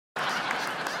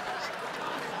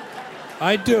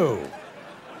I do.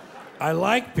 I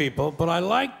like people, but I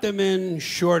like them in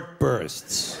short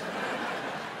bursts.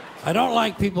 I don't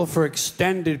like people for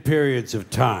extended periods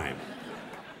of time.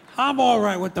 I'm all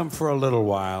right with them for a little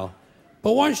while,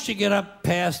 but once you get up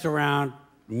past around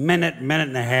minute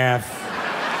and a half,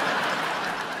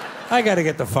 I got to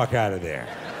get the fuck out of there.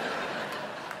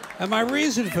 And my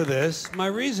reason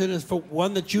is for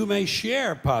one that you may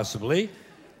share, possibly.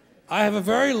 I have a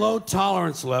very low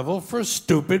tolerance level for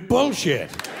stupid bullshit.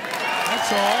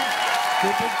 That's all.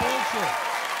 Stupid bullshit.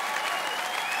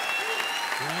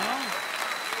 You know?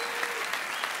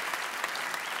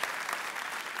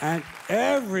 And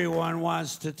everyone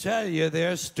wants to tell you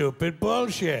their stupid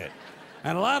bullshit.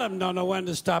 And a lot of them don't know when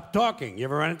to stop talking. You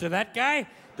ever run into that guy?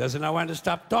 Doesn't know when to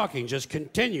stop talking, just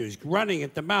continues running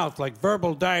at the mouth like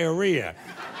verbal diarrhea.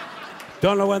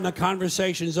 Don't know when the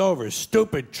conversation's over.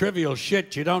 Stupid, trivial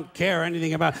shit you don't care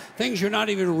anything about. Things you're not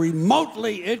even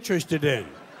remotely interested in.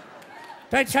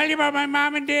 Did I tell you about my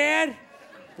mom and dad?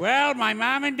 Well, my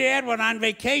mom and dad went on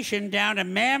vacation down to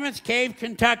Mammoth Cave,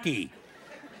 Kentucky.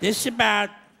 This is about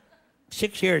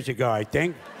 6 years ago, I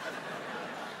think.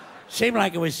 Seemed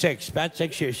like it was six, about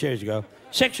 6 years ago.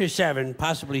 6 or 7,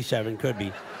 possibly 7, could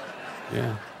be.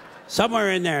 Yeah.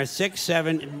 Somewhere in there, 6,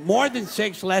 7, more than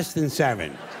 6, less than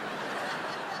 7.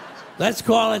 Let's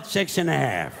call it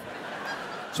 6.5.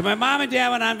 So my mom and dad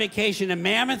went on vacation to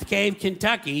Mammoth Cave,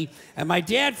 Kentucky, and my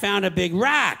dad found a big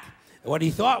rock. What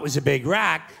he thought was a big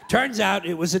rock, turns out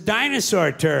it was a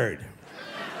dinosaur turd.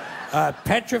 A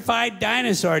petrified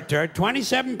dinosaur turd,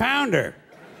 27-pounder.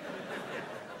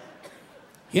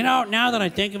 You know, now that I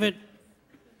think of it,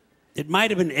 it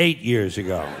might have been 8 years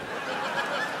ago.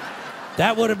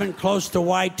 That would have been close to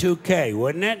Y2K,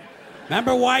 wouldn't it?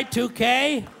 Remember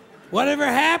Y2K? Whatever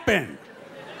happened?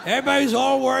 Everybody's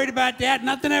all worried about that.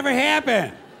 Nothing ever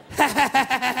happened.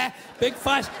 Big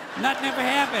fuss. Nothing ever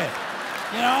happened.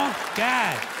 You know?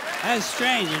 God, that's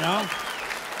strange, you know?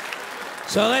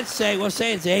 So let's say, we'll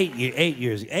say it's 8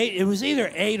 years. It was either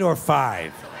 8 or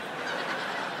 5.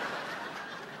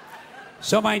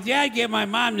 So my dad gave my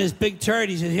mom this big turd.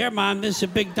 He said, "Here, Mom, this is a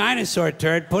big dinosaur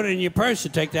turd. Put it in your purse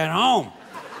and take that home."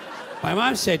 My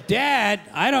mom said, "Dad,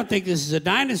 I don't think this is a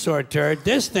dinosaur turd.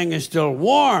 This thing is still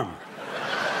warm.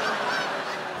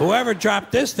 Whoever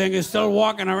dropped this thing is still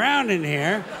walking around in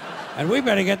here, and we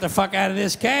better get the fuck out of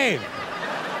this cave."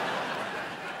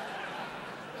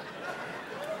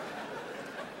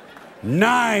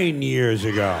 9 years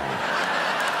ago.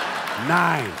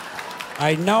 9.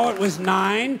 I know it was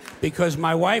 9 because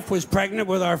my wife was pregnant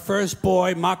with our first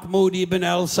boy, Mahmoud ibn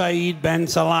El Said ben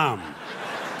Salam.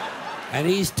 And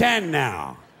he's 10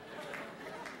 now.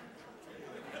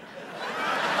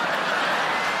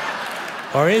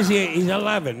 Or is he? He's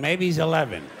 11. Maybe he's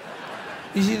 11.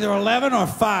 He's either 11 or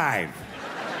 5.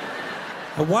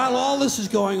 But while all this is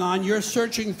going on, you're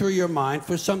searching through your mind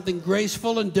for something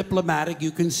graceful and diplomatic you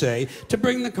can say to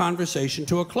bring the conversation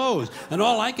to a close. And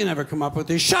all I can ever come up with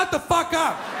is, "Shut the fuck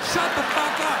up! Shut the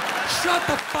fuck up! Shut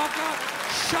the fuck up!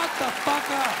 Shut the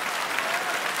fuck up!"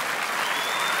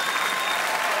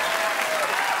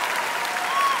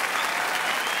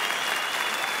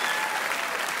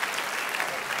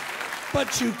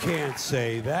 But you can't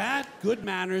say that. Good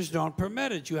manners don't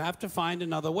permit it. You have to find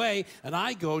another way, and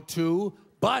I go to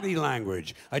body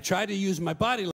language. I try to use my body language.